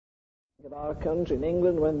In our country, in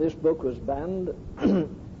England, when this book was banned, and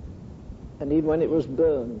even when it was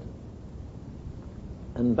burned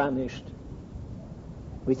and banished,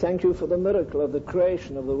 we thank you for the miracle of the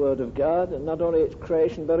creation of the Word of God, and not only its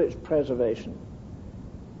creation, but its preservation.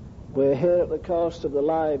 We're here at the cost of the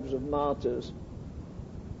lives of martyrs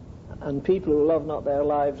and people who love not their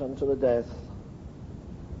lives unto the death.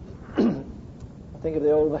 I think of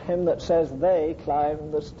the old hymn that says, they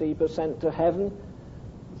climbed the steep ascent to heaven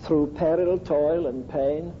through peril, toil, and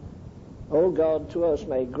pain. O God, to us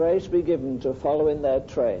may grace be given to follow in their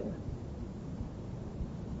train.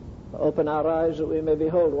 Open our eyes that we may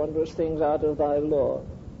behold wondrous things out of thy law.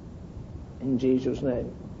 In Jesus'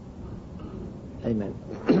 name. Amen.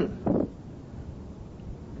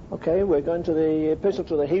 Okay, we're going to the epistle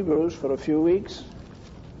to the Hebrews for a few weeks.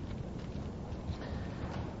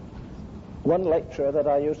 One lecturer that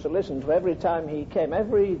I used to listen to, every time he came,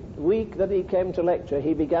 every week that he came to lecture,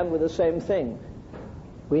 he began with the same thing.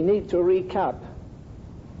 We need to recap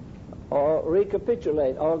or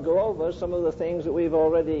recapitulate or go over some of the things that we've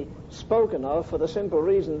already spoken of, for the simple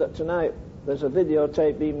reason that tonight there's a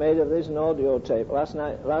videotape being made of this, an audio tape.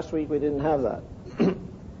 Last week we didn't have that.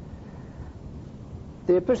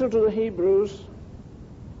 The epistle to the Hebrews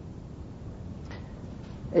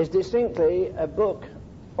is distinctly a book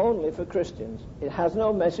only for Christians. It has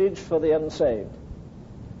no message for the unsaved.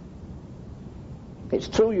 It's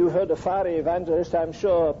true you heard a fiery evangelist, I'm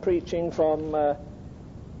sure, preaching from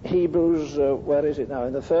Hebrews, where is it now,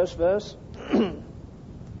 in the first verse? Pardon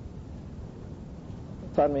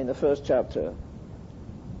me, in the first chapter.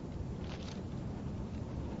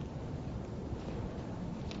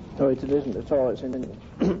 No, it isn't at all, it's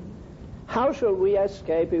in How shall we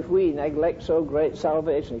escape if we neglect so great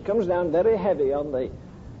salvation? It comes down very heavy on the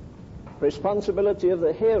responsibility of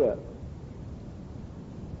the hearer.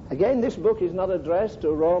 Again, this book is not addressed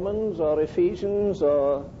to Romans or Ephesians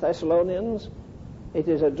or Thessalonians. It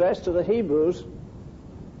is addressed to the Hebrews,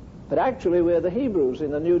 but actually we're the Hebrews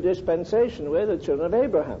in the new dispensation. We're the children of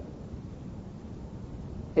Abraham.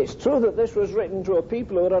 It's true that this was written to a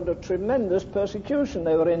people who were under tremendous persecution.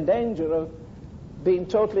 They were in danger of being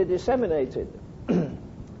totally disseminated.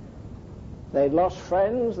 They'd lost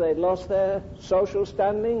friends, they'd lost their social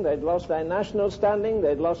standing, they'd lost their national standing,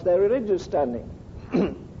 they'd lost their religious standing.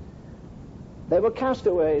 They were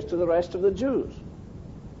castaways to the rest of the Jews.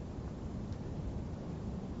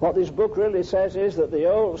 What this book really says is that the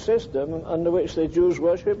old system under which the Jews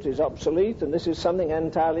worshipped is obsolete, and this is something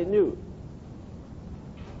entirely new.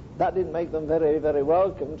 That didn't make them very, very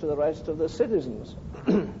welcome to the rest of the citizens.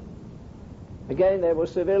 Again, they were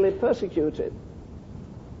severely persecuted.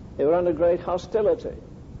 They were under great hostility.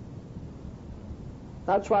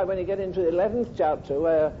 That's why when you get into the 11th chapter,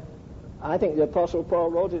 where I think the Apostle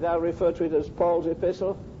Paul wrote it, I refer to it as Paul's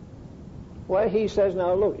epistle, where he says,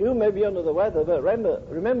 now look, you may be under the weather, but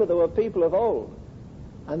remember there were people of old,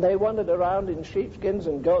 and they wandered around in sheepskins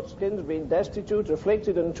and goatskins, being destitute,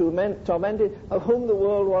 afflicted, and tormented, of whom the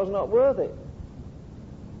world was not worthy.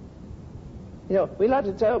 You know, we like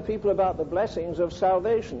to tell people about the blessings of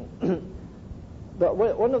salvation. But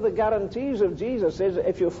one of the guarantees of Jesus is that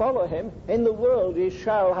if you follow him, in the world you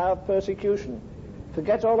shall have persecution.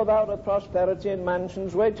 Forget all about the prosperity and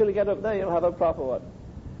mansions. Wait till you get up there, you'll have a proper one.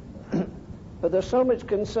 But there's so much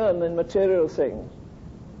concern in material things.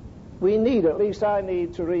 We need, at least I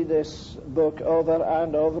need, to read this book over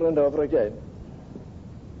and over and over again.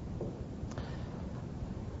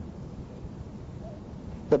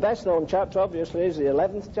 The best known chapter, obviously, is the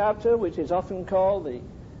 11th chapter, which is often called the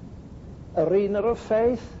arena of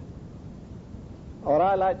faith, or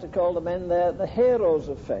I like to call the men there the heroes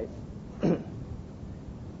of faith.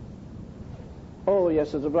 Oh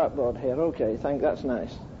yes, there's a blackboard here. Okay, that's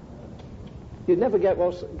nice. You'd never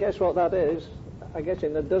guess what that is, I guess,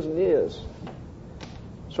 in a dozen years.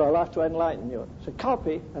 So I'll have to enlighten you. It's a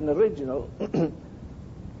copy, an original,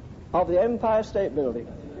 of the Empire State Building.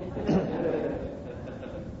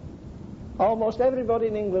 Almost everybody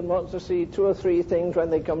in England wants to see two or three things when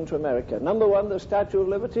they come to America. Number one, the Statue of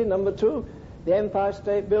Liberty. Number two, the Empire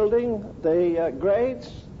State Building. The great,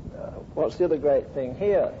 what's the other great thing?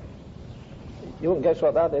 Here. You won't guess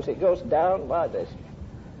what that is. It goes down like this.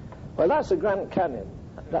 Well, that's the Grand Canyon.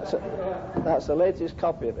 That's the latest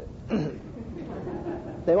copy of it.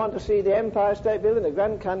 They want to see the Empire State Building, the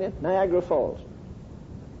Grand Canyon, Niagara Falls.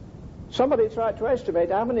 Somebody tried to estimate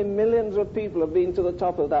how many millions of people have been to the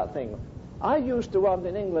top of that thing. I used to want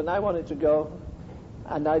in England, I wanted to go,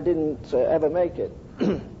 and I didn't ever make it.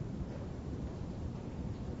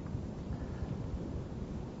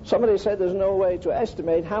 Somebody said there's no way to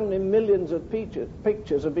estimate how many millions of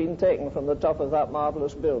pictures have been taken from the top of that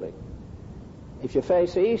marvelous building. If you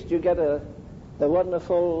face east, you get the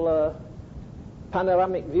wonderful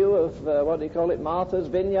panoramic view of, Martha's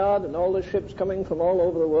Vineyard, and all the ships coming from all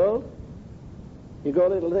over the world. You go a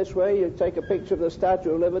little this way, you take a picture of the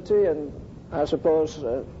Statue of Liberty and, I suppose,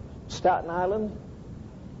 Staten Island.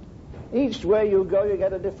 Each way you go, you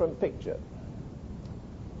get a different picture.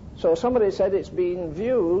 So somebody said it's been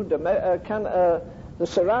viewed, the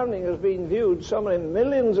surrounding has been viewed so many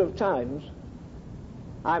millions of times,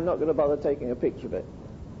 I'm not going to bother taking a picture of it.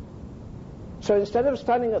 So instead of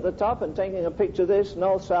standing at the top and taking a picture of this,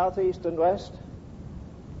 north, south, east and west,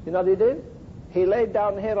 you know what he did? He laid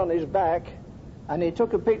down here on his back and he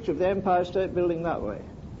took a picture of the Empire State Building that way.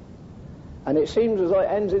 And it seems as though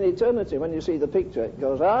it ends in eternity when you see the picture. It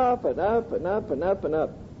goes up and up and up and up and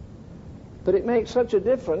up. But it makes such a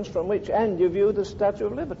difference from which end you view the Statue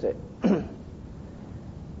of Liberty.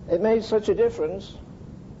 It made such a difference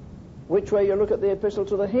which way you look at the epistle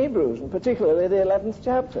to the Hebrews, and particularly the 11th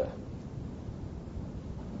chapter.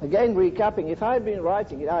 Again, recapping, if I'd been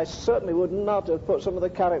writing it, I certainly would not have put some of the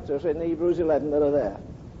characters in Hebrews 11 that are there.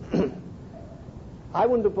 I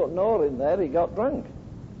wouldn't have put Noah in there, he got drunk.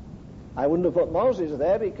 I wouldn't have put Moses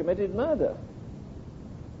there, he committed murder.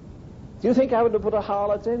 Do you think I would have put a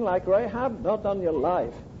harlot in like Rahab? Not on your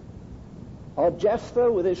life. Or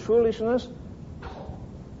Jephthah with his foolishness?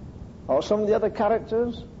 Or some of the other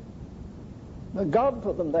characters? But God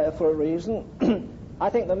put them there for a reason. I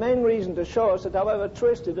think the main reason to show us that however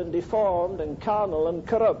twisted and deformed and carnal and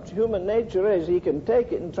corrupt human nature is, he can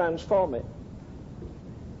take it and transform it.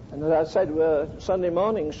 And as I said Sunday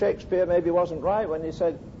morning, Shakespeare maybe wasn't right when he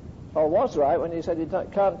said, or was right when he said he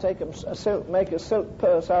can't make a silk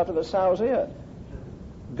purse out of a sow's ear.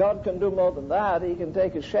 God can do more than that. He can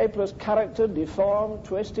take a shapeless character, deformed,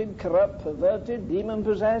 twisted, corrupt, perverted,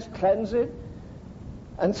 demon-possessed, cleanse it,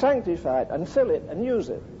 and sanctify it, and fill it, and use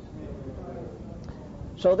it.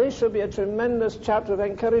 So this should be a tremendous chapter of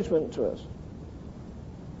encouragement to us.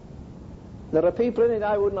 There are people in it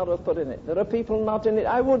I would not have put in it. There are people not in it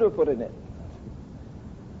I would have put in it.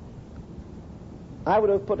 I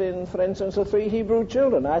would have put in, for instance, the 3 Hebrew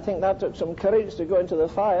children. I think that took some courage to go into the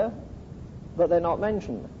fire, but they're not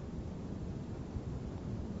mentioned.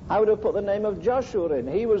 I would have put the name of Joshua in.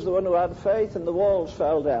 He was the one who had faith and the walls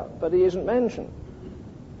fell down, but he isn't mentioned.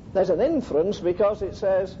 There's an inference because it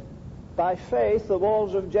says, by faith the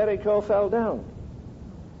walls of Jericho fell down.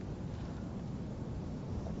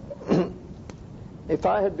 If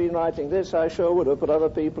I had been writing this, I sure would have put other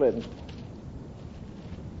people in.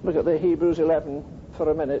 Look at the Hebrews 11 for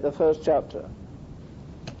a minute, the first chapter.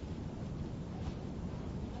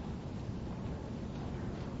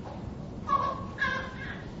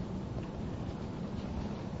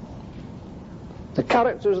 The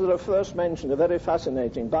characters that are first mentioned are very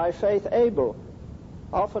fascinating. By faith Abel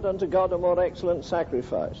offered unto God a more excellent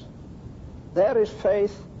sacrifice. There is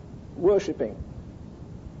faith worshipping.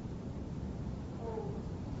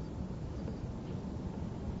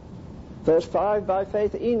 Verse 5, by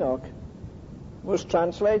faith Enoch was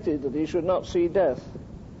translated that he should not see death.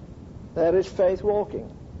 There is faith walking.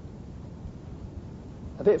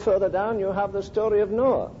 A bit further down you have the story of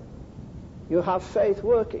Noah. You have faith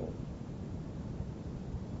working.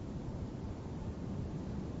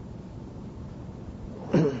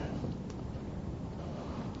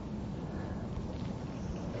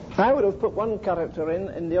 I would have put one character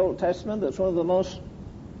in the Old Testament that's one of the most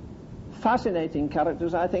fascinating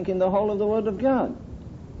characters, I think, in the whole of the Word of God.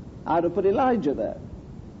 I would have put Elijah there.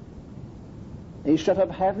 He shut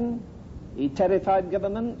up heaven. He terrified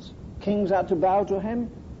governments. Kings had to bow to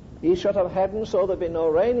him. He shut up heaven so there'd be no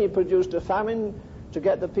rain. He produced a famine to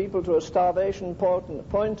get the people to a starvation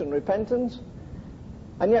point and repentance.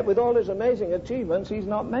 And yet with all his amazing achievements, he's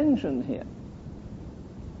not mentioned here.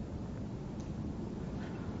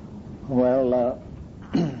 Well,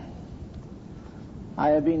 I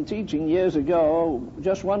had been teaching years ago.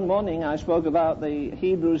 Just one morning I spoke about the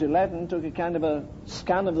Hebrews 11, took a kind of a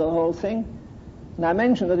scan of the whole thing, and I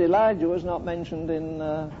mentioned that Elijah was not mentioned in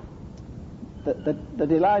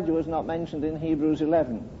that Elijah was not mentioned in Hebrews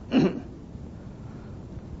 11.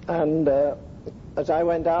 And as I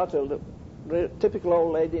went out, a typical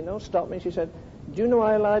old lady, stopped me. She said, "Do you know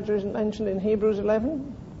why Elijah isn't mentioned in Hebrews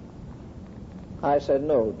 11?" I said,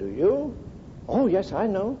 "No, do you?" "Oh, yes, I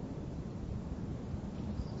know."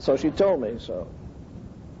 So she told me so.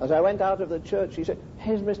 As I went out of the church, she said,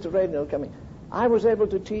 "Here's Mr. Ravenhill coming. I was able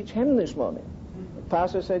to teach him this morning." The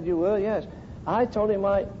pastor said, "You were?" "Yes." I told him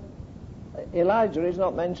why Elijah is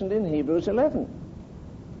not mentioned in Hebrews 11.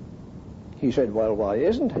 He said, "Well, why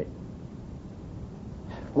isn't he?"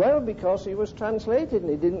 "Well, because he was translated and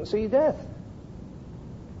he didn't see death."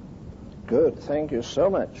 Good, thank you so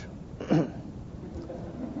much. Then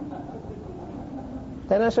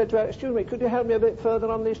I said to her, excuse me, could you help me a bit further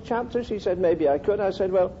on this chapter? She said, maybe I could. I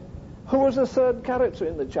said, well, who was the third character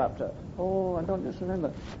in the chapter? Oh, I don't just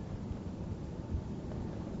remember.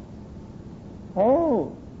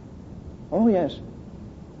 Oh, yes.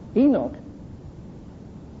 Enoch.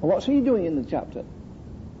 Well, what's he doing in the chapter?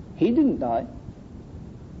 He didn't die.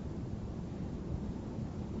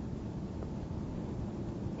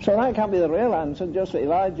 So that can't be the real answer, just that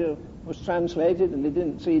Elijah was translated and he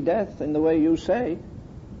didn't see death in the way you say.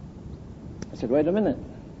 I said, wait a minute.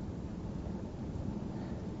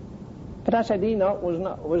 But I said Enoch was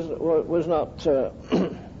not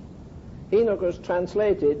Enoch was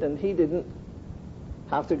translated and he didn't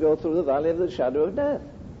have to go through the valley of the shadow of death.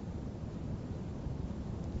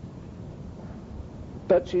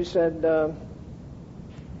 But she said,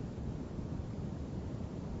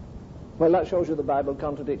 well, that shows you the Bible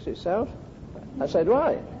contradicts itself. I said,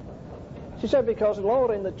 why? She said, because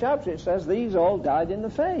lower in the chapter it says these all died in the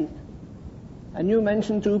faith. And you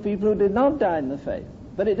mentioned 2 people who did not die in the faith.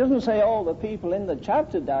 But it doesn't say all the people in the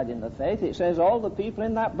chapter died in the faith. It says all the people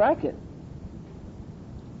in that bracket.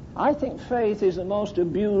 I think faith is the most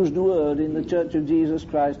abused word in the Church of Jesus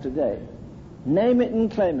Christ today. Name it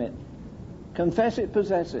and claim it. Confess it,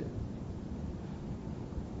 possess it.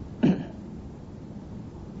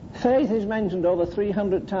 Faith is mentioned over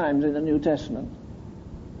 300 times in the New Testament.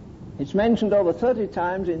 It's mentioned over 30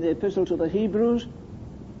 times in the epistle to the Hebrews.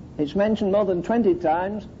 It's mentioned more than 20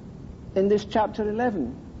 times in this chapter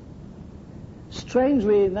 11.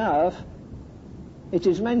 Strangely enough, it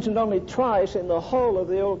is mentioned only twice in the whole of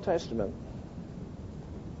the Old Testament.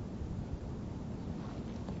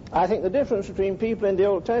 I think the difference between people in the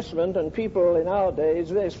Old Testament and people in our day is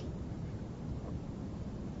this,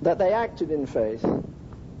 that they acted in faith,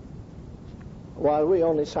 while we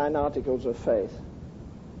only sign articles of faith.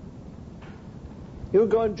 You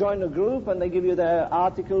go and join a group and they give you their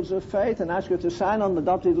articles of faith and ask you to sign on the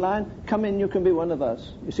dotted line, come in, you can be one of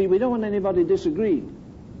us. You see, we don't want anybody disagreed.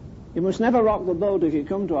 You must never rock the boat if you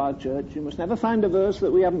come to our church. You must never find a verse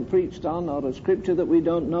that we haven't preached on, or a scripture that we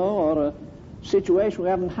don't know, or a situation we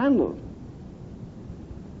haven't handled.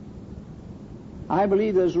 I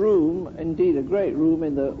believe there's room, indeed a great room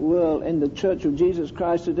in the world, in the Church of Jesus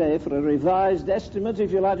Christ today, for a revised estimate,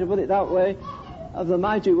 if you like to put it that way, of the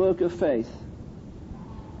mighty work of faith.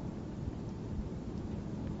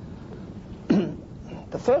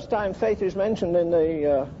 The first time faith is mentioned in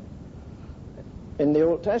the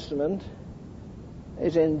Old Testament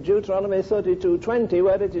is in Deuteronomy 32:20,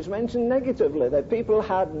 where it is mentioned negatively, that people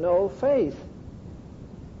had no faith.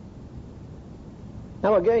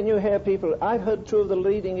 Now again, you hear people, I've heard 2 of the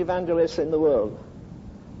leading evangelists in the world,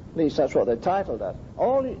 at least that's what they're titled at,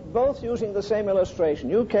 both using the same illustration.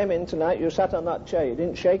 You came in tonight, you sat on that chair, you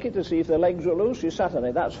didn't shake it to see if the legs were loose, you sat on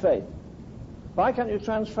it, that's faith. Why can't you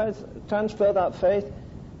transfer that faith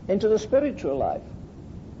into the spiritual life?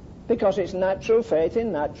 Because it's natural faith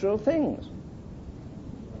in natural things.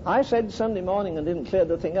 I said Sunday morning and didn't clear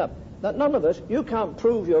the thing up, that none of us, you can't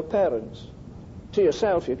prove your parents. To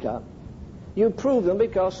yourself you can't. You prove them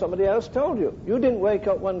because somebody else told you. You didn't wake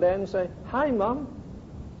up one day and say, hi Mum.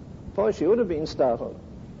 Boy, she would have been startled.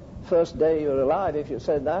 First day you were alive if you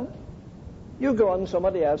said that. You go on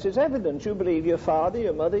somebody else's evidence. You believe your father,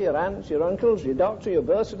 your mother, your aunts, your uncles, your doctor, your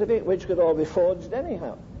birth certificate, which could all be forged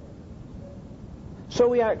anyhow. So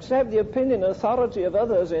we accept the opinion and authority of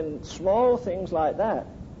others in small things like that.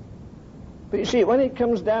 But you see, when it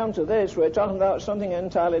comes down to this, we're talking about something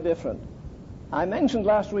entirely different. I mentioned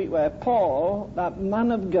last week where Paul, that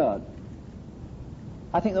man of God,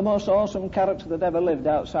 I think the most awesome character that ever lived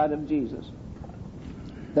outside of Jesus.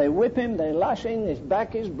 They whip him, they lash him, his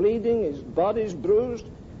back is bleeding, his body's bruised.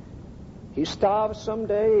 He starves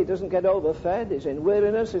someday, he doesn't get overfed, he's in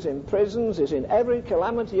weariness, he's in prisons, he's in every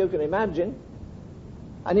calamity you can imagine.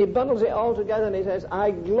 And he bundles it all together and he says,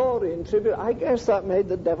 I glory in tribulation. I guess that made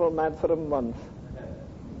the devil mad for a month.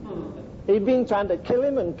 He'd been trying to kill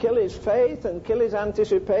him and kill his faith and kill his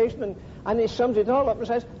anticipation, and he sums it all up and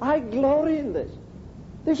says, I glory in this.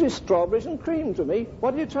 This is strawberries and cream to me.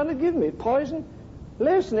 What are you trying to give me? Poison?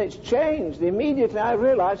 Listen, it's changed. Immediately I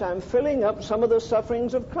realize I'm filling up some of the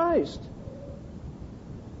sufferings of Christ.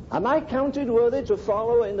 Am I counted worthy to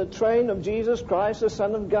follow in the train of Jesus Christ, the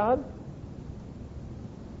Son of God?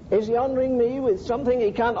 Is he honoring me with something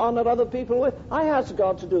he can't honor other people with? I asked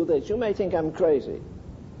God to do this. You may think I'm crazy.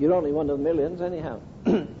 You're only one of millions anyhow.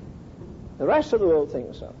 The rest of the world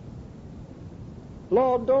thinks so.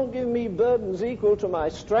 Lord, don't give me burdens equal to my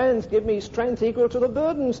strength. Give me strength equal to the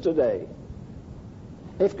burdens today.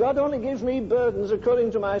 If God only gives me burdens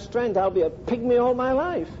according to my strength, I'll be a pygmy all my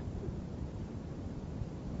life.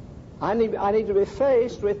 I need to be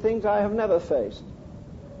faced with things I have never faced.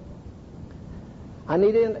 I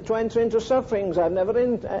need to enter into sufferings I've never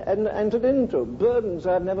entered into, burdens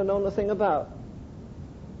I've never known a thing about.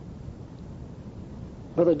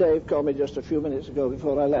 Brother Dave called me just a few minutes ago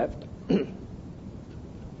before I left.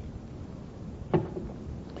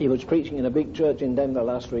 He was preaching in a big church in Denver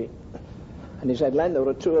last week. And he said, Len, there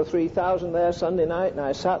were 2,000 or 3,000 there Sunday night, and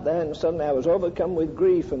I sat there and suddenly I was overcome with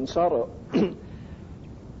grief and sorrow.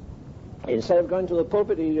 Instead of going to the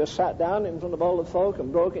pulpit, he just sat down in front of all the folk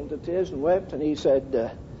and broke into tears and wept. And he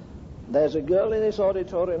said, there's a girl in this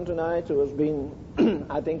auditorium tonight who has been,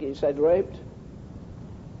 I think he said, raped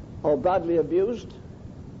or badly abused.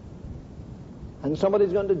 And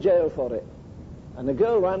somebody's gone to jail for it. And the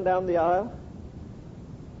girl ran down the aisle.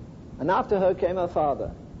 And after her came her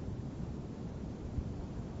father.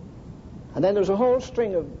 And then there was a whole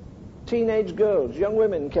string of teenage girls, young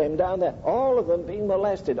women came down there, all of them being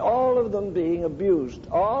molested, all of them being abused,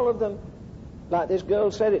 all of them, like this girl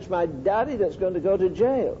said, it's my daddy that's going to go to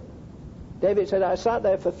jail. David said, I sat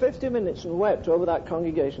there for 50 minutes and wept over that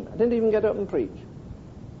congregation. I didn't even get up and preach.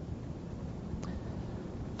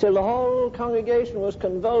 Till the whole congregation was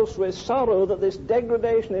convulsed with sorrow that this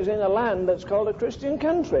degradation is in a land that's called a Christian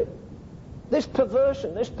country. This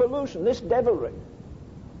perversion, this pollution, this devilry.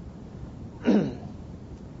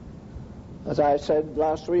 As I said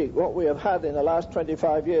last week, what we have had in the last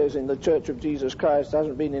 25 years in the Church of Jesus Christ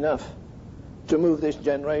hasn't been enough to move this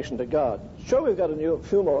generation to God. Sure, we've got a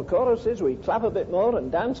few more choruses, we clap a bit more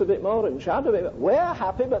and dance a bit more and shout a bit more. We're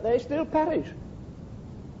happy, but they still perish.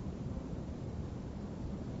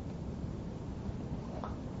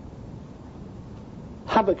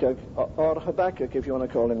 Habakkuk, or Habakkuk if you want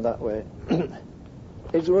to call him that way,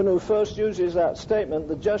 is the one who first uses that statement,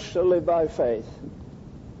 the just shall live by faith.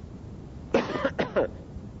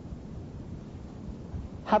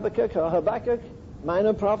 Habakkuk or Habakkuk,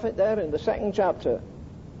 minor prophet there in the 2nd chapter.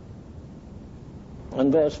 And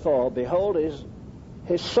verse 4, behold,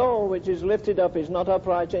 his soul which is lifted up is not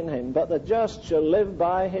upright in him, but the just shall live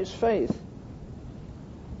by his faith.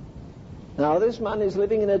 Now this man is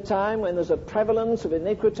living in a time when there's a prevalence of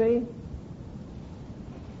iniquity,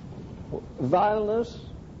 vileness,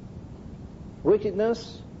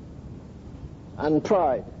 wickedness, and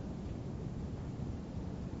pride.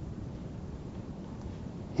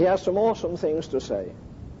 He has some awesome things to say.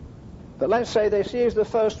 But let's say this, here's the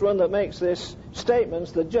first one that makes this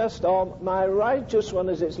statement, the just, or my righteous one,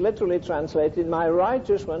 as it's literally translated, my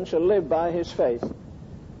righteous one shall live by his faith,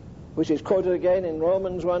 which is quoted again in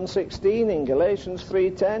Romans 1:16, in Galatians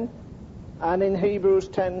 3:10, and in Hebrews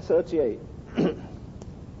 10:38.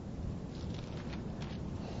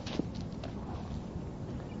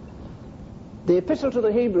 The epistle to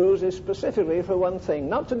the Hebrews is specifically for one thing,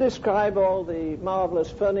 not to describe all the marvelous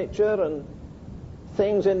furniture and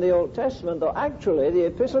things in the Old Testament, though actually the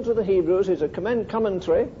epistle to the Hebrews is a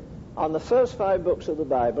commentary on the first 5 books of the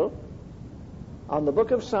Bible, on the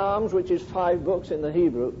book of Psalms, which is 5 books in the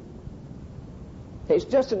Hebrew. It's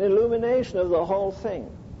just an illumination of the whole thing,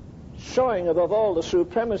 showing above all the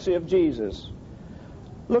supremacy of Jesus.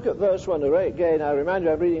 Look at verse 1 again. I remind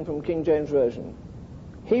you I'm reading from King James Version.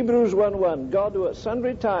 Hebrews 1:1, God who at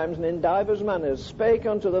sundry times and in divers manners spake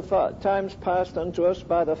unto the times past unto us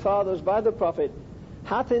by the fathers, by the prophet,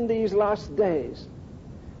 hath in these last days.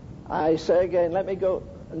 I say again, let me go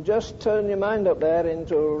and just turn your mind up there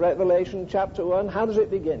into Revelation chapter 1. How does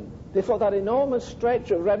it begin? Before that enormous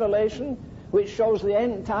stretch of Revelation, which shows the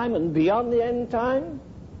end time and beyond the end time,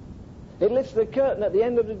 it lifts the curtain at the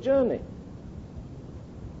end of the journey.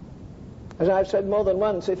 As I've said more than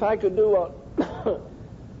once, if I could do what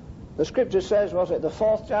the scripture says, was it the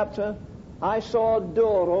 4th chapter? I saw a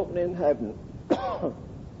door open in heaven.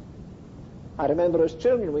 I remember as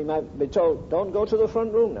children we might be told, don't go to the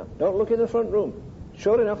front room now, don't look in the front room.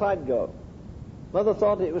 Sure enough, I'd go. Mother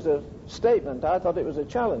thought it was a statement, I thought it was a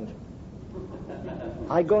challenge.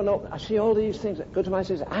 I go and I see all these things. I go to my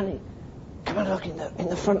sister, Annie, come and look in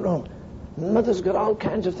the front room. Mother's got all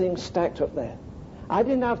kinds of things stacked up there. I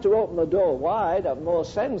didn't have to open the door wide. I've more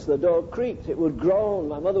sense. The door creaked. It would groan.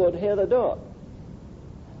 My mother would hear the door.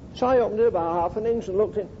 So I opened it about half an inch and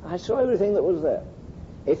looked in. I saw everything that was there.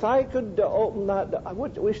 If I could open that door, I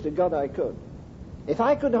would wish to God I could. If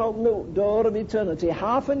I could open the door of eternity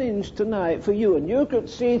half an inch tonight for you, and you could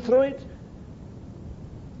see through it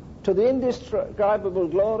to the indescribable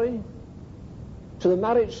glory, to the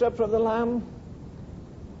marriage supper of the Lamb,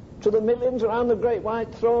 to the millions around the great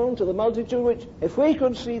white throne, to the multitude which, if we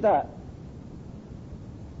could see that,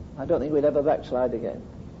 I don't think we'd ever backslide again.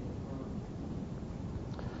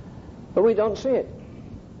 But we don't see it.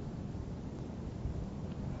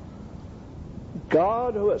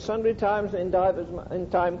 God, who at sundry times in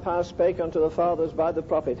time past spake unto the fathers by the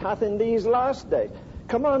prophet, hath in these last days.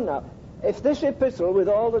 Come on now. If this epistle, with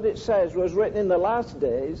all that it says, was written in the last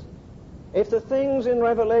days, if the things in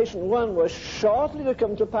Revelation 1 were shortly to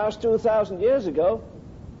come to pass 2,000 years ago,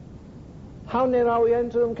 how near are we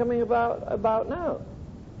into them coming about now?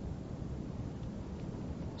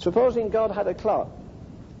 Supposing God had a clock.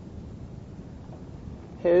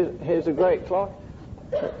 Here's a great clock.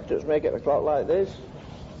 Just make it a clock like this.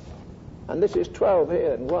 And this is 12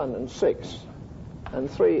 here, and 1, and 6,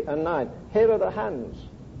 and 3, and 9. Here are the hands.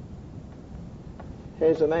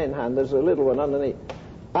 Here's the main hand. There's a little one underneath.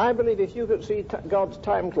 I believe if you could see God's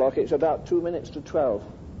time clock, it's about 2 minutes to 12.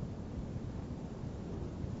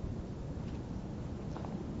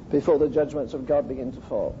 Before the judgments of God begin to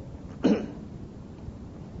fall.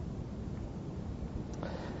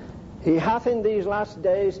 He hath in these last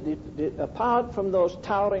days, apart from those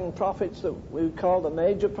towering prophets that we call the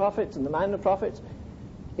major prophets and the minor prophets,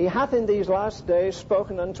 he hath in these last days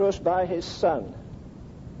spoken unto us by his Son.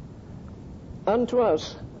 Unto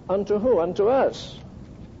us. Unto who? Unto us.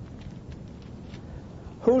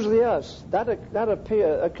 Who's the us? That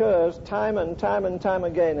occurs time and time and time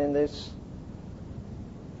again in this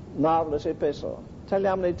marvelous epistle. Tell you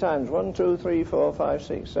how many times. 1, 2, 3, 4, 5,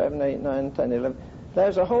 6, 7, 8, 9, 10, 11.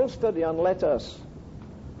 There's a whole study on let us.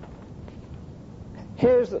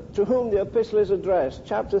 Here's to whom the epistle is addressed.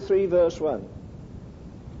 Chapter 3, verse 1.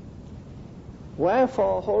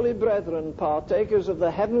 Wherefore, holy brethren, partakers of the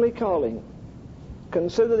heavenly calling,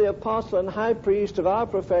 consider the apostle and high priest of our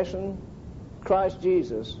profession, Christ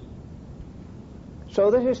Jesus. So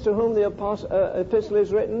this is to whom the epistle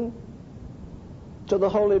is written, to the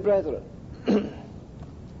holy brethren.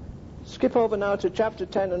 Skip over now to chapter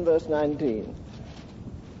 10 and verse 19.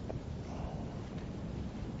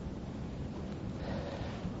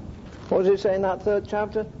 What does it say in that third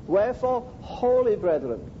chapter? Wherefore, holy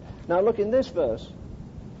brethren. Now look in this verse.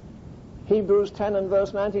 Hebrews 10 and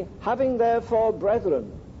verse 19. Having therefore,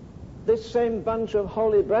 brethren, this same bunch of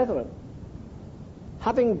holy brethren,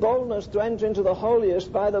 having boldness to enter into the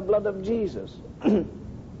holiest by the blood of Jesus.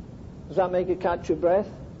 Does that make you catch your breath?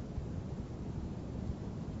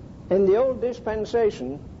 In the old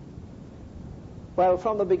dispensation, well,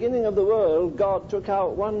 from the beginning of the world, God took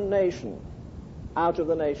out one nation out of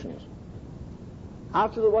the nations.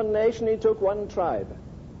 Out of the one nation, he took one tribe.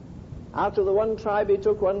 Out of the one tribe, he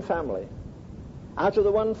took one family. Out of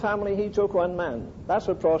the one family, he took one man. That's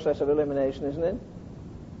a process of elimination, isn't it?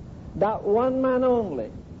 That one man only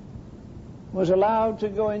was allowed to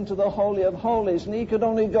go into the Holy of Holies, and he could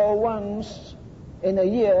only go once in a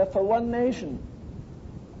year for one nation.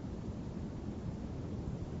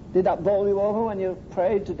 Did that bowl you over when you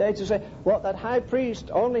prayed today to say what that high priest,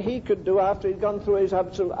 only he could do after he'd gone through his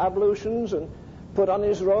ablutions and put on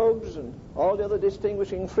his robes and all the other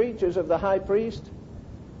distinguishing features of the high priest,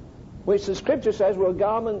 which the scripture says were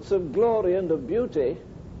garments of glory and of beauty,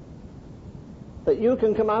 that you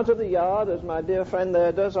can come out of the yard, as my dear friend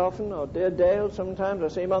there does often, or dear Dale sometimes, I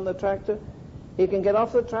see him on the tractor. He can get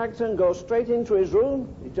off the tractor and go straight into his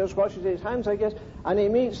room. He just washes his hands, I guess, and he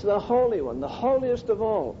meets the Holy One, the holiest of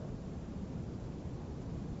all,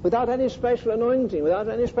 without any special anointing, without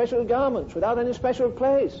any special garments, without any special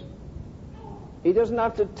place. He doesn't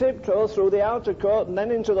have to tiptoe through the outer court and then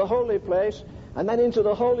into the holy place and then into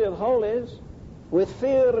the Holy of Holies with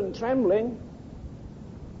fear and trembling.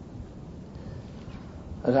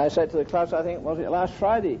 As I said to the class, I think, was it last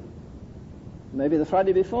Friday? Maybe the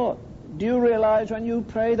Friday before. Do you realize when you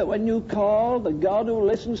pray that when you call, the God who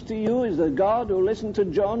listens to you is the God who listened to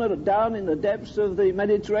Jonah down in the depths of the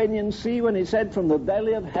Mediterranean Sea when he said, from the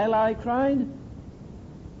belly of hell I cried?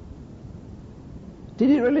 Did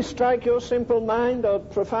it really strike your simple mind or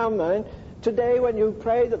profound mind today when you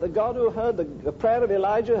pray that the God who heard the prayer of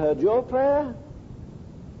Elijah heard your prayer?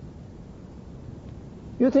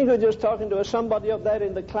 You think you're just talking to somebody up there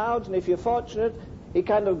in the clouds, and if you're fortunate, he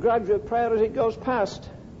kind of grabs your prayer as it goes past.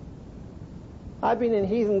 I've been in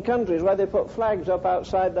heathen countries where they put flags up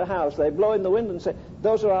outside the house. They blow in the wind and say,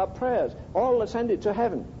 those are our prayers. All ascended to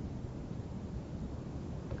heaven.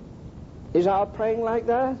 Is our praying like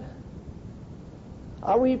that?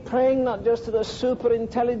 Are we praying not just to the super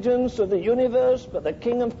intelligence of the universe, but the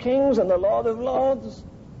King of Kings and the Lord of Lords?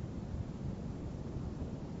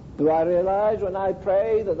 Do I realize when I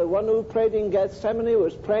pray that the one who prayed in Gethsemane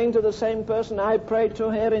was praying to the same person I prayed to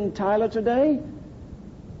here in Tyler today?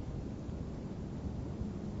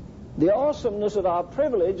 The awesomeness of our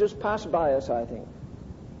privilege has passed by us, I think.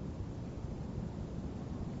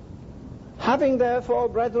 Having therefore,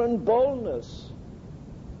 brethren, boldness.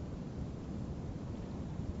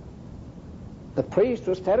 The priest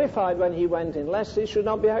was terrified when he went in, lest he should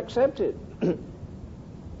not be accepted.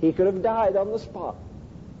 He could have died on the spot.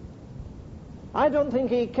 I don't think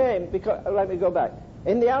he came because, let me go back.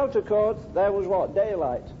 In the outer court, there was what?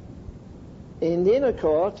 Daylight. In the inner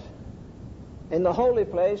court, in the holy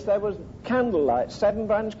place, there was candlelight,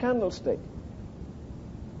 7-branch candlestick.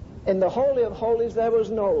 In the Holy of Holies, there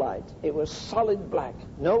was no light. It was solid black.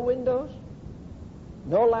 No windows,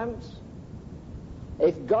 no lamps.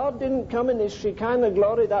 If God didn't come in his Shekinah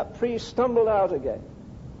glory, that priest stumbled out again.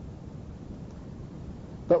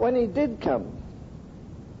 But when he did come,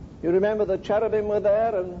 you remember the cherubim were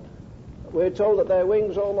there, and we're told that their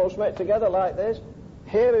wings almost met together like this.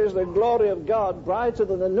 Here is the glory of God, brighter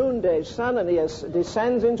than the noonday sun, and he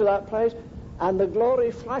descends into that place, and the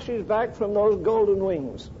glory flashes back from those golden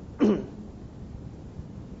wings. Do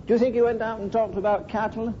you think he went out and talked about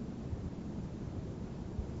cattle?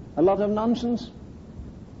 A lot of nonsense?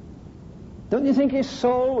 Don't you think his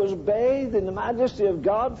soul was bathed in the majesty of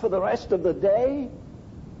God for the rest of the day?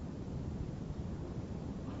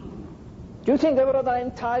 Do you think there were other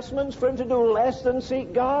enticements for him to do less than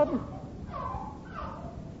seek God?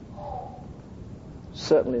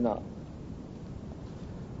 Certainly not.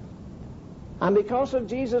 And because of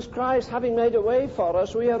Jesus Christ having made a way for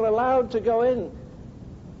us, we are allowed to go in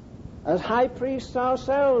as high priests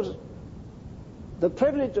ourselves. The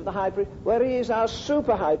privilege of the high priest, where he is our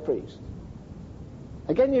super high priest.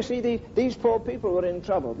 Again, you see, these poor people were in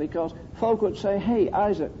trouble because folk would say, hey,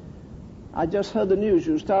 Isaac, I just heard the news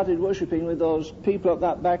you started worshipping with those people up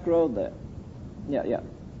that back road there. Yeah.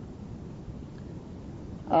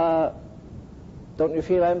 Don't you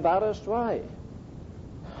feel embarrassed? Why?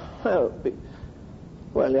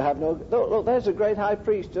 Well, you have no... Look, there's a great high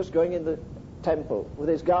priest just going in the temple with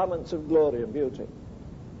his garments of glory and beauty.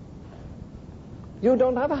 You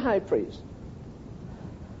don't have a high priest.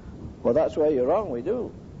 Well, that's where you're wrong. We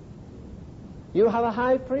do. You have a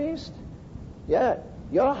high priest? Yeah.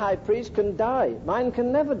 Your high priest can die. Mine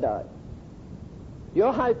can never die.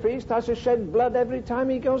 Your high priest has to shed blood every time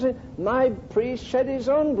he goes in. My priest shed his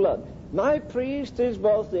own blood. My priest is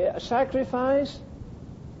both the sacrifice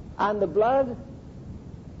and the blood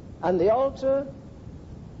and the altar,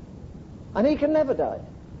 and he can never die.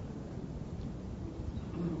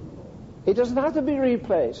 He doesn't have to be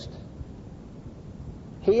replaced.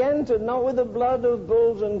 He entered not with the blood of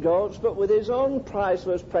bulls and goats, but with his own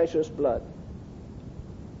priceless, precious blood.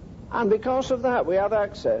 And because of that, we have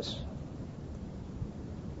access.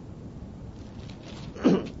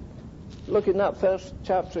 Look in that first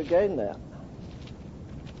chapter again there.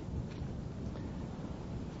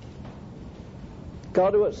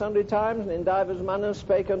 God, who at sundry times and in divers manners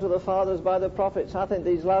spake unto the fathers by the prophets, hath in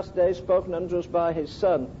these last days spoken unto us by his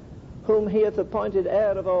Son, whom he hath appointed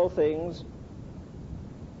heir of all things,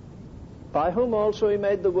 by whom also he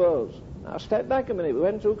made the worlds. Now step back a minute, we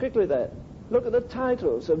went too quickly there. Look at the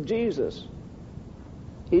titles of Jesus.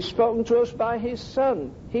 He's spoken to us by his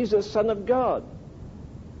Son. He's the Son of God.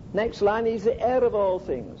 Next line, he's the heir of all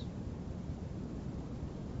things.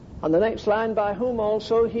 On the next line, by whom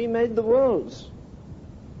also he made the worlds.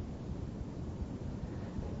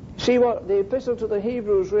 See what the epistle to the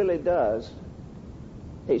Hebrews really does?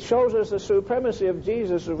 It shows us the supremacy of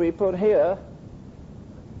Jesus, as we put here.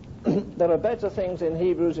 There are better things in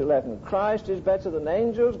Hebrews 11. Christ is better than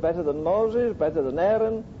angels, better than Moses, better than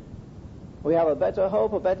Aaron. We have a better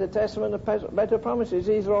hope, a better testament, better promises.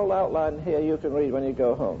 These are all outlined here. You can read when you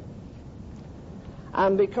go home.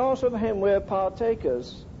 And because of him we're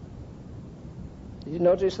partakers. Did you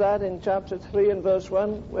notice that in chapter 3 and verse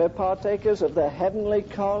 1? We're partakers of the heavenly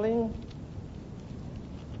calling.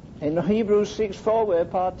 In Hebrews 6:4 we're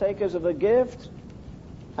partakers of a gift.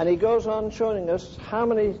 And he goes on showing us how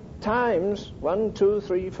many times, 1, 2,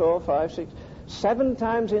 3, 4, 5, 6, 7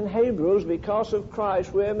 times in Hebrews, because of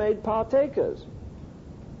Christ, we're made partakers.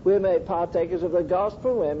 We're made partakers of the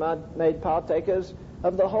gospel. We're made partakers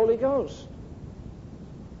of the Holy Ghost.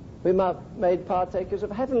 We're made partakers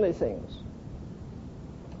of heavenly things.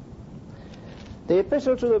 The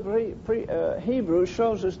epistle to the Hebrews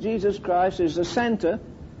shows us Jesus Christ is the center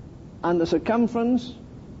and the circumference,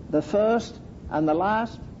 the first and the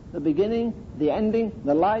last, the beginning, the ending,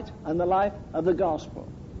 the light and the life of the gospel.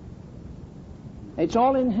 It's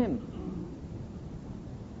all in him.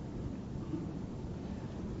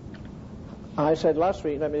 I said last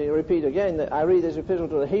week, let me repeat again, that I read this epistle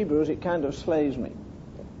to the Hebrews, it kind of slays me.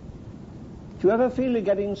 If you ever feel you're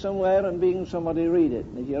getting somewhere and being somebody, read it.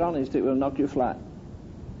 If you're honest, it will knock you flat.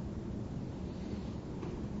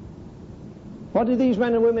 What did these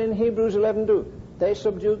men and women in Hebrews 11 do? They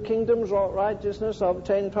subdued kingdoms, wrought righteousness,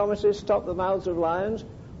 obtained promises, stopped the mouths of lions.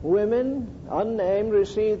 Women, unnamed,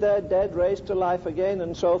 received their dead raised to life again,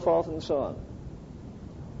 and so forth and so on.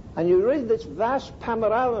 And you read this vast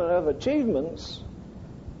panorama of achievements,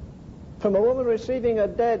 from a woman receiving her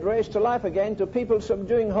dead raised to life again, to people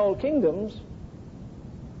subduing whole kingdoms,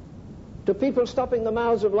 to people stopping the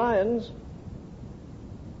mouths of lions,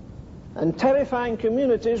 and terrifying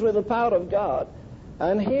communities with the power of God.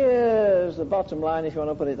 And here's the bottom line, if you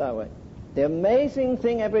want to put it that way. The amazing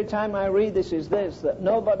thing every time I read this is this, that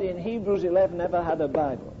nobody in Hebrews 11 ever had a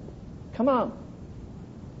Bible. Come on.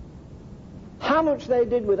 How much they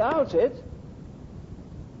did without it,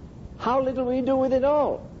 how little we do with it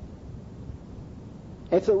all.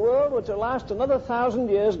 If the world were to last another 1,000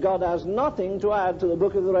 years, God has nothing to add to the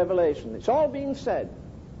book of the Revelation. It's all been said.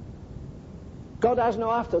 God has no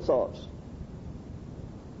afterthoughts.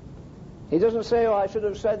 He doesn't say, oh, I should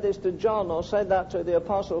have said this to John or said that to the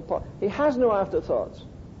Apostle Paul. He has no afterthoughts.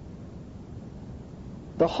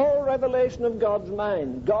 The whole revelation of God's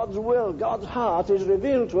mind, God's will, God's heart is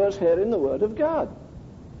revealed to us here in the Word of God.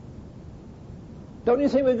 Don't you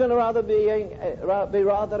think we're going to rather be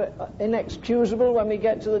rather inexcusable when we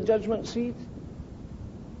get to the judgment seat?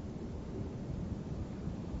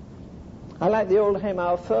 I like the old hymn,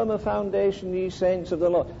 how firm a foundation, ye saints of the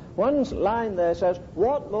Lord. One line there says,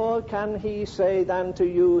 what more can he say than to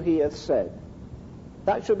you he hath said?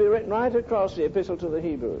 That should be written right across the epistle to the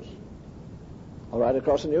Hebrews, or right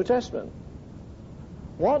across the New Testament.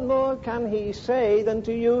 What more can he say than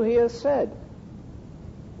to you he hath said?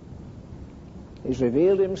 He's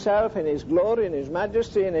revealed himself in his glory, in his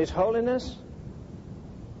majesty, in his holiness.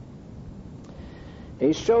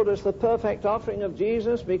 He showed us the perfect offering of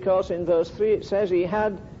Jesus, because in verse 3 it says he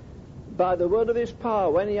had, by the word of his power,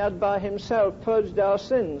 when he had by himself purged our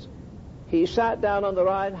sins, he sat down on the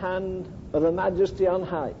right hand of the majesty on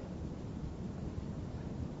high.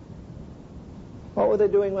 What were they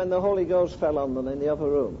doing when the Holy Ghost fell on them in the upper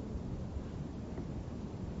room?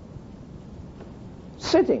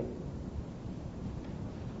 Sitting.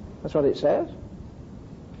 That's what it says.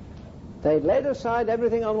 They laid aside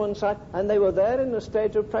everything on one side, and they were there in a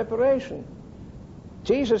state of preparation.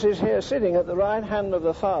 Jesus is here sitting at the right hand of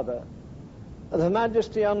the Father, of the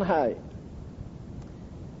majesty on high.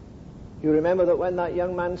 You remember that when that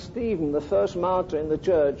young man Stephen, the first martyr in the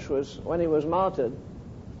church, when he was martyred,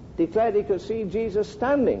 declared he could see Jesus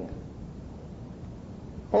standing.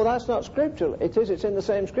 Oh, that's not scriptural. It is. It's in the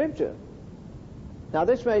same scripture. Now,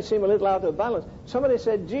 this may seem a little out of balance. Somebody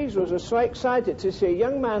said Jesus was so excited to see a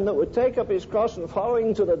young man that would take up his cross and follow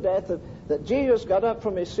him to the death that Jesus got up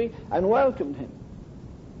from his seat and welcomed him.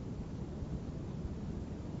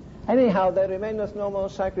 Anyhow, there remaineth no more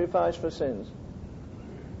sacrifice for sins.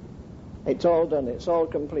 It's all done. It's all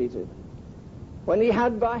completed. When he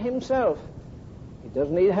had by himself, he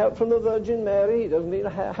doesn't need help from the Virgin Mary. He doesn't need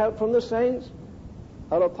help from the saints,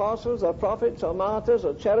 or apostles, or prophets, or martyrs,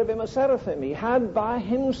 or cherubim, or seraphim. He had by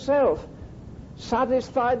himself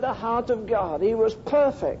satisfied the heart of God. He was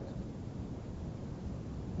perfect.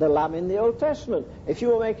 The lamb in the Old Testament. If you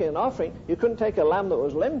were making an offering, you couldn't take a lamb that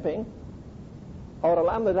was limping, or a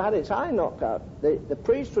lamb that had its eye knocked out. The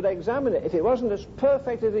priest would examine it. If it wasn't as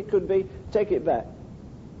perfect as it could be, take it back.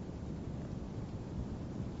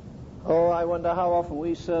 Oh, I wonder how often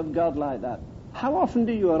we serve God like that. How often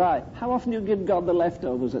do you or I, how often do you give God the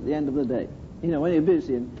leftovers at the end of the day? You know, when you're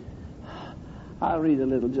busy and I'll read a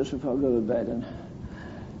little just before I go to bed, and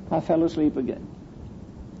I fell asleep again.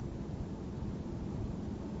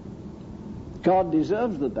 God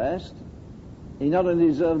deserves the best. He not only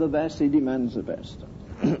deserves the best, he demands the best.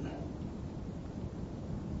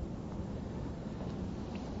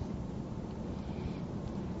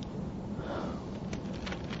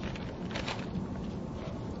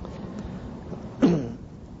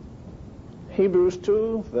 Hebrews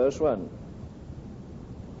 2, verse 1.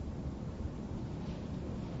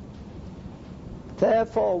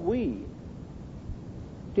 Therefore we. Do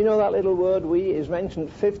you know that little word we is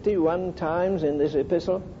mentioned 51 times in this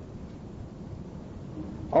epistle?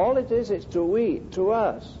 All it is, it's to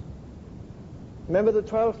us. Remember the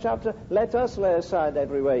 12th chapter? Let us lay aside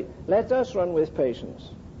every weight. Let us run with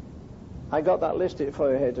patience. I got that listed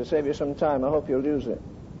for you here to save you some time. I hope you'll use it.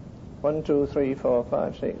 1, 2, 3, 4,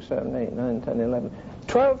 5, 6, 7, 8, 9, 10, 11.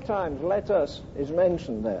 12 times let us is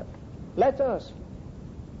mentioned there. Let us.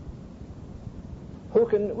 Who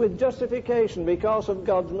can, with justification because of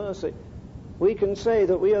God's mercy, we can say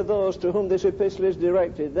that we are those to whom this epistle is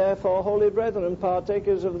directed. Therefore, holy brethren,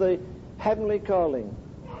 partakers of the heavenly calling,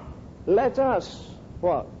 let us,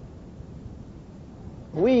 what?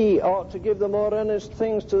 We ought to give the more earnest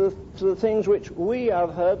things to the things which we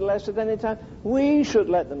have heard, lest at any time we should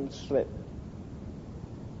let them slip.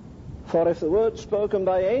 For if the word spoken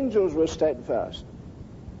by angels was steadfast,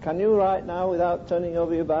 can you right now, without turning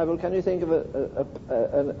over your Bible, can you think of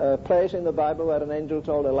a place in the Bible where an angel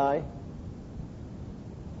told a lie?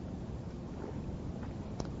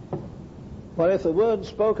 Well, if the word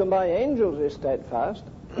spoken by angels is steadfast,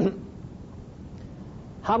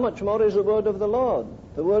 how much more is the word of the Lord,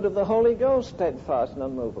 the word of the Holy Ghost, steadfast and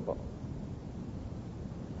unmovable?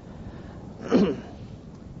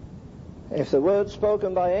 If the word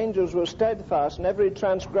spoken by angels was steadfast, and every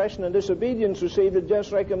transgression and disobedience received a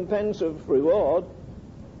just recompense of reward,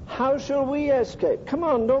 how shall we escape? Come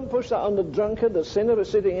on, don't push that on the drunkard, the sinner who's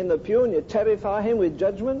sitting in the pew, and you terrify him with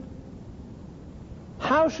judgment.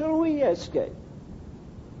 How shall we escape?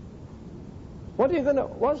 What are you going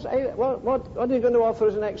to offer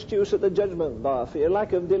as an excuse at the judgment bar for your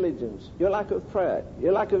lack of diligence, your lack of prayer,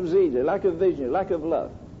 your lack of zeal, your lack of vision, your lack of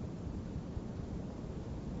love?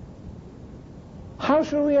 How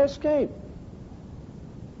shall we escape?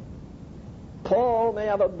 Paul may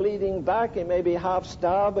have a bleeding back, he may be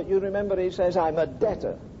half-starved, but you remember he says, I'm a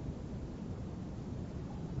debtor.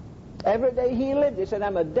 Every day he lived, he said,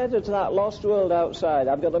 I'm a debtor to that lost world outside.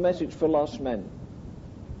 I've got a message for lost men.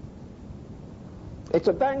 It's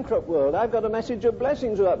a bankrupt world. I've got a message of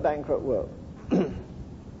blessings to that bankrupt world.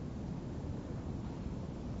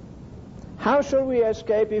 How shall we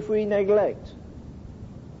escape if we neglect?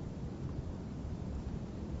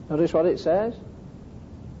 Notice what it says.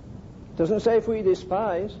 It doesn't say if we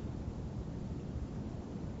despise.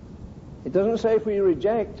 It doesn't say if we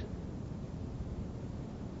reject.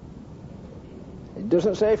 It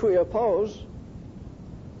doesn't say if we oppose.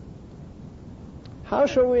 How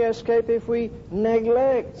shall we escape if we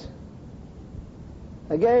neglect?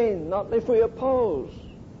 Again, not if we oppose.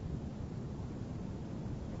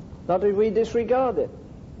 Not if we disregard it.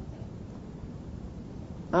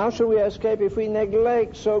 How shall we escape if we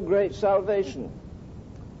neglect so great salvation?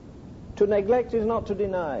 To neglect is not to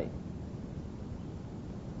deny.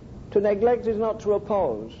 To neglect is not to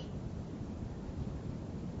oppose.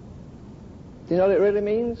 Do you know what it really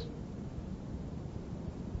means?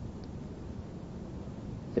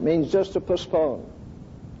 It means just to postpone.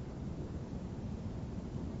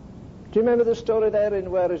 Do you remember the story there in,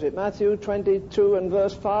 where is it, Matthew 22 and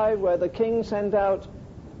verse 5, where the king sent out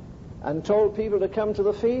and told people to come to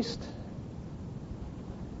the feast?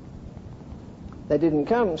 They didn't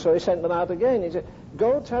come, so he sent them out again. He said,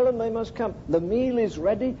 go tell them they must come. The meal is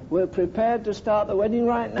ready. We're prepared to start the wedding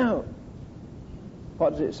right now.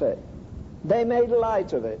 What does it say? They made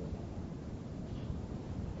light of it.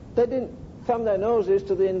 They didn't thumb their noses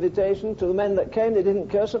to the invitation, to the men that came. They didn't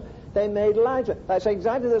curse them. They made light of it. That's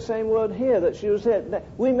exactly the same word here that's used here.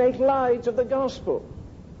 We make light of the gospel.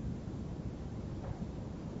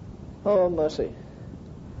 Oh, mercy.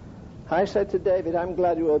 I said to David, I'm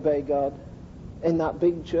glad you obey God. In that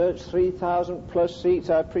big church, 3,000 plus seats,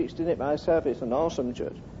 I preached in it myself. It's an awesome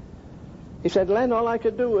church. He said, Len, all I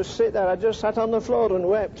could do was sit there. I just sat on the floor and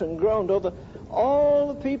wept and groaned over all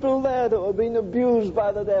the people there that were being abused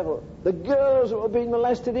by the devil. The girls that were being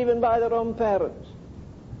molested even by their own parents.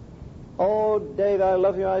 Oh, Dave, I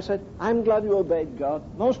love you. I said, I'm glad you obeyed God.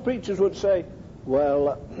 Most preachers would say,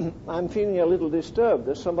 well, I'm feeling a little disturbed.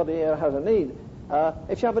 There's somebody here who has a need.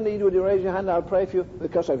 If you have a need, would you raise your hand? I'll pray for you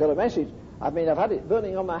because I've got a message. I mean, I've had it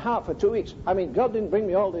burning on my heart for 2 weeks. I mean, God didn't bring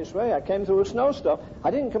me all this way. I came through a snowstorm. I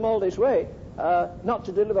didn't come all this way not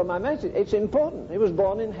to deliver my message. It's important. He was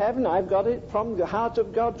born in heaven. I've got it from the heart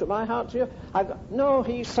of God to my heart to you. No,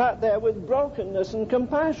 he sat there with brokenness and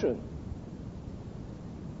compassion.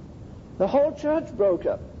 The whole church broke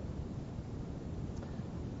up.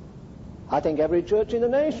 I think every church in the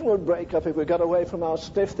nation would break up if we got away from our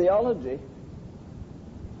stiff theology.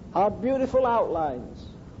 Our beautiful outlines.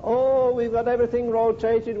 Oh, we've got everything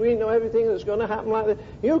rotated. We know everything that's going to happen like this.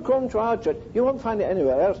 You come to our church, you won't find it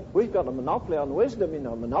anywhere else. We've got a monopoly on wisdom,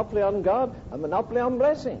 a monopoly on God, a monopoly on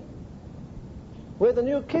blessing. We're the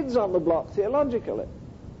new kids on the block, theologically.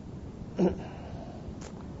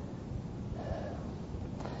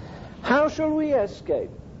 How shall we escape?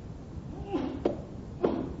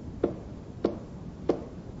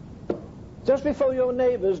 Just before your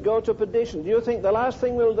neighbors go to perdition, do you think the last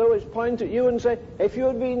thing we'll do is point at you and say, if you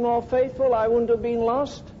had been more faithful, I wouldn't have been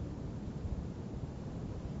lost?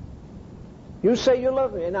 You say you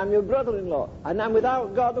love me, and I'm your brother-in-law, and I'm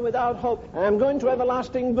without God and without hope, and I'm going to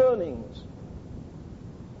everlasting burnings.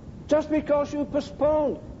 Just because you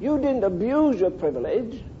postponed, you didn't abuse your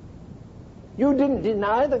privilege. You didn't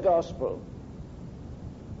deny the gospel.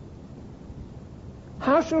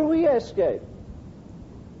 How shall we escape?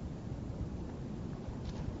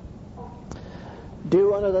 Do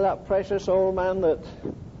you wonder that precious old man that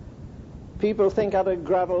people think had a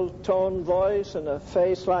gravel-toned voice and a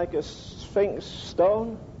face like a sphinx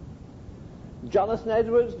stone? Jonathan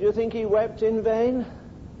Edwards, do you think he wept in vain?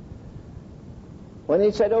 When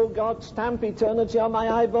he said, "Oh God, stamp eternity on my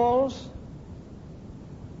eyeballs"?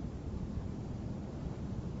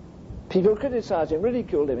 People criticized him,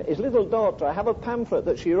 ridiculed him. His little daughter, I have a pamphlet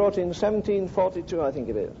that she wrote in 1742, I think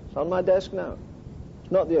it is. It's on my desk now.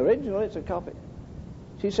 It's not the original, it's a copy.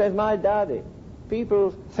 She says, "My daddy,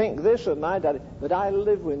 people think this of my daddy, but I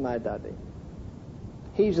live with my daddy.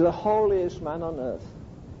 He's the holiest man on earth.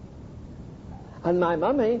 And my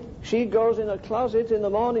mummy, she goes in a closet in the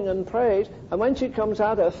morning and prays, and when she comes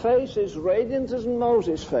out, her face is radiant as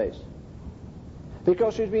Moses' face,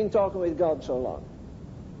 because she's been talking with God so long.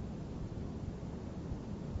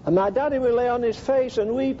 And my daddy will lay on his face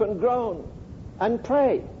and weep and groan and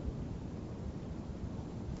pray."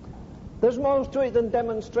 There's more to it than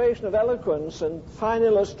demonstration of eloquence and fine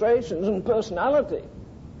illustrations and personality.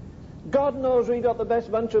 God knows we've got the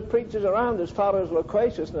best bunch of preachers around as far as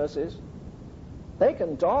loquaciousness is. They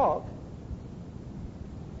can talk.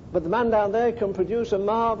 But the man down there can produce a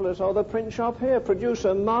marvelous, or the print shop here, produce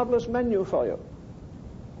a marvelous menu for you.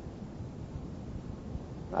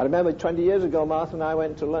 I remember 20 years ago, Martha and I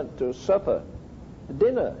went to lunch, to supper,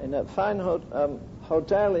 dinner in a fine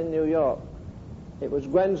hotel in New York. It was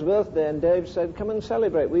Gwen's birthday, and Dave said, "Come and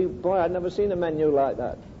celebrate." Boy, I'd never seen a menu like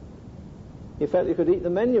that. You felt you could eat the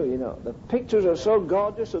menu, you know. The pictures are so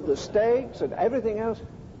gorgeous of the steaks and everything else.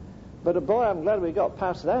 But boy, I'm glad we got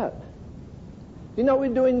past that. You know what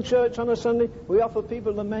we do in church on a Sunday? We offer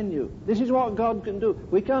people the menu. This is what God can do.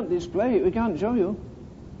 We can't display it. We can't show you.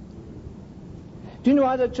 Do you know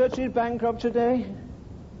why the church is bankrupt today?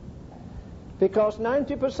 Because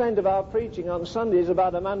 90% of our preaching on Sunday is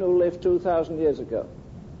about a man who lived 2,000 years ago.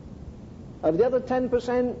 Of the other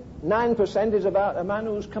 10%, 9% is about a man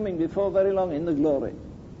who's coming before very long in the glory.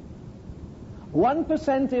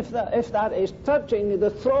 1%, if that is touching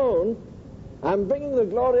the throne and bringing the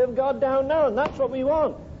glory of God down now, and that's what we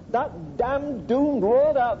want. That damn doomed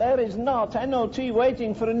world out there is not, N-O-T,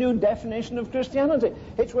 waiting for a new definition of Christianity.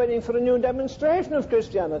 It's waiting for a new demonstration of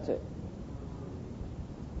Christianity.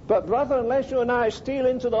 But brother, unless you and I steal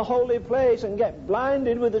into the holy place and get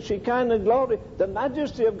blinded with the Shekinah glory, the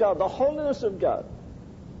majesty of God, the holiness of God,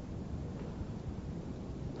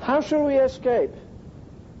 how shall we escape?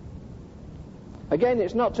 Again,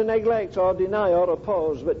 it's not to neglect or deny or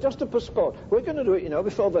oppose, but just to postpone. We're going to do it, you know,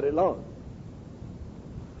 before very long.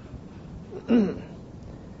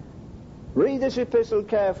 Read this epistle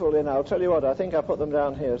carefully, and I'll tell you what, I think I put them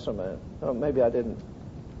down here somewhere. Oh, maybe I didn't.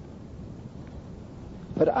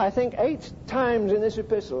 But I think 8 times in this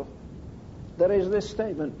epistle there is this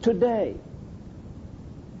statement, today.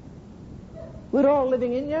 We're all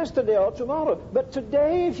living in yesterday or tomorrow, but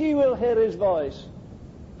today if ye will hear his voice.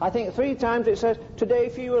 I think 3 times it says, today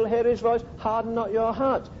if ye will hear his voice, harden not your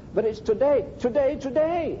hearts. But it's today, today,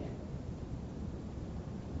 today.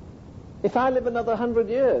 If I live another 100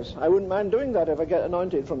 years, I wouldn't mind doing that if I get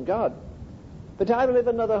anointed from God. But if I live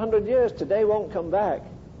another 100 years, today won't come back.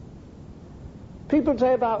 People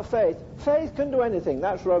say about faith, faith can do anything.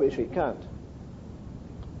 That's rubbish, it can't.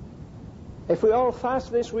 If we all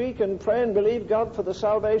fast this week and pray and believe God for the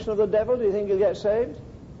salvation of the devil, do you think he'll get saved?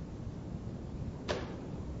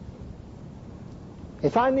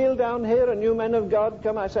 If I kneel down here and you men of God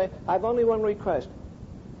come, I say, I've only one request.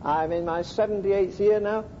 I'm in my 78th year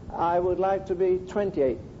now. I would like to be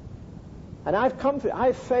 28. And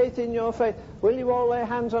I've faith in your faith. Will you all lay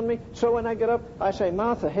hands on me? So when I get up, I say,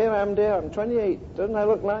 Martha, here I am, dear. I'm 28. Doesn't I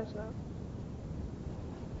look nice now?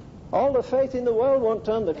 All the faith in the world won't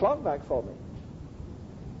turn the clock back for me.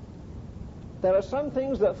 There are some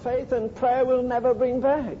things that faith and prayer will never bring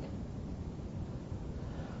back.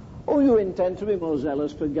 Oh, you intend to be more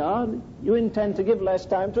zealous for God. You intend to give less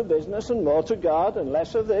time to business and more to God and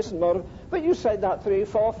less of this and more of... But you said that 3,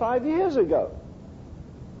 4, 5 years ago.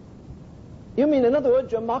 You mean, in other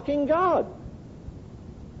words, you're mocking God.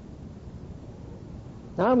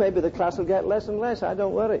 Now maybe the class will get less and less. I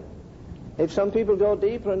don't worry. If some people go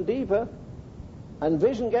deeper and deeper, and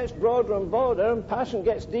vision gets broader and broader, and passion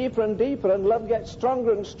gets deeper and deeper, and love gets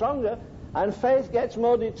stronger and stronger, and faith gets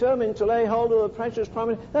more determined to lay hold of the precious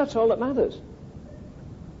promise, that's all that matters.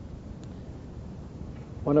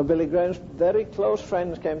 One of Billy Graham's very close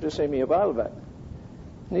friends came to see me a while back.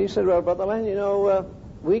 And he said, well, Brother Len, you know,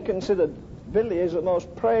 we consider Billy as the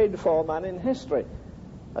most prayed for man in history.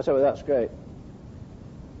 I said, well, that's great.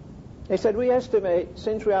 He said, we estimate,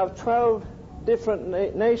 since we have 12 different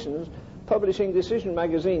nations publishing Decision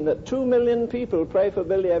magazine that 2 million people pray for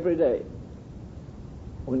Billy every day.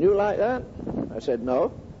 Wouldn't you like that? I said,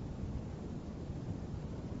 no.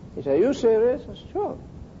 He said, are you serious? I said, sure.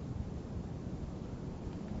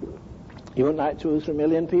 You wouldn't like 2 or 3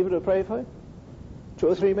 million people to pray for you? 2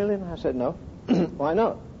 or 3 million? I said, no. Why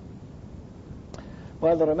not?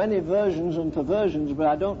 Well, there are many versions and perversions, but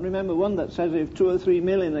I don't remember one that says if 2 or 3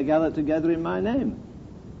 million are gathered together in my name.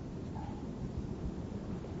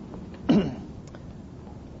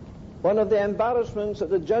 One of the embarrassments at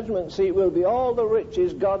the judgment seat will be all the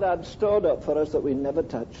riches God had stored up for us that we never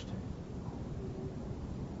touched.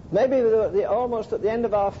 Maybe they're almost at the end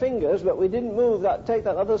of our fingers, but we didn't take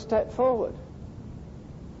that other step forward.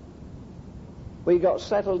 We got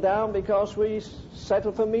settled down because we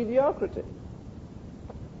settled for mediocrity.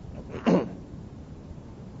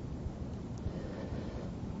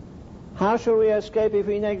 How shall we escape if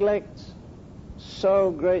we neglect so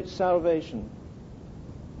great salvation,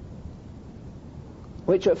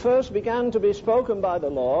 which at first began to be spoken by the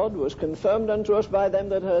Lord, was confirmed unto us by them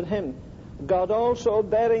that heard him, God also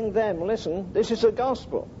bearing them, listen, this is the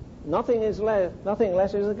gospel. Nothing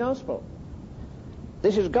less is the gospel.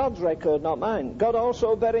 This is God's record, not mine. God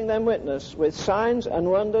also bearing them witness with signs and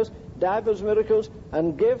wonders, divers miracles,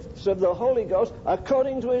 and gifts of the Holy Ghost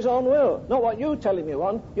according to his own will. Not what you telling me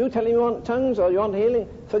want. You telling me you want tongues or you want healing,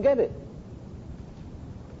 forget it.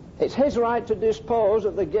 It's his right to dispose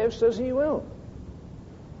of the gifts as he will.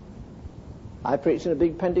 I preached in a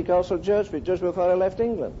big Pentecostal church just before I left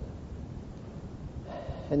England.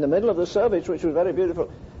 In the middle of the service, which was very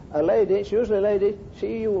beautiful, a lady, it's usually a lady,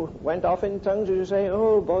 she went off in tongues, as you say,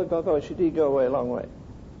 oh boy, she did go away a long way.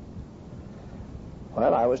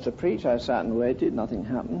 Well, I was to preach, I sat and waited, nothing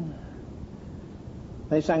happened.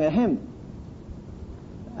 They sang a hymn.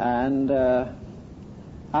 And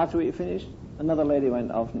after we finished, another lady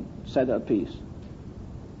went off and said her piece.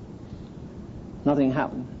 Nothing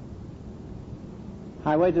happened.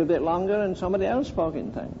 I waited a bit longer and somebody else spoke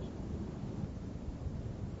in tongues.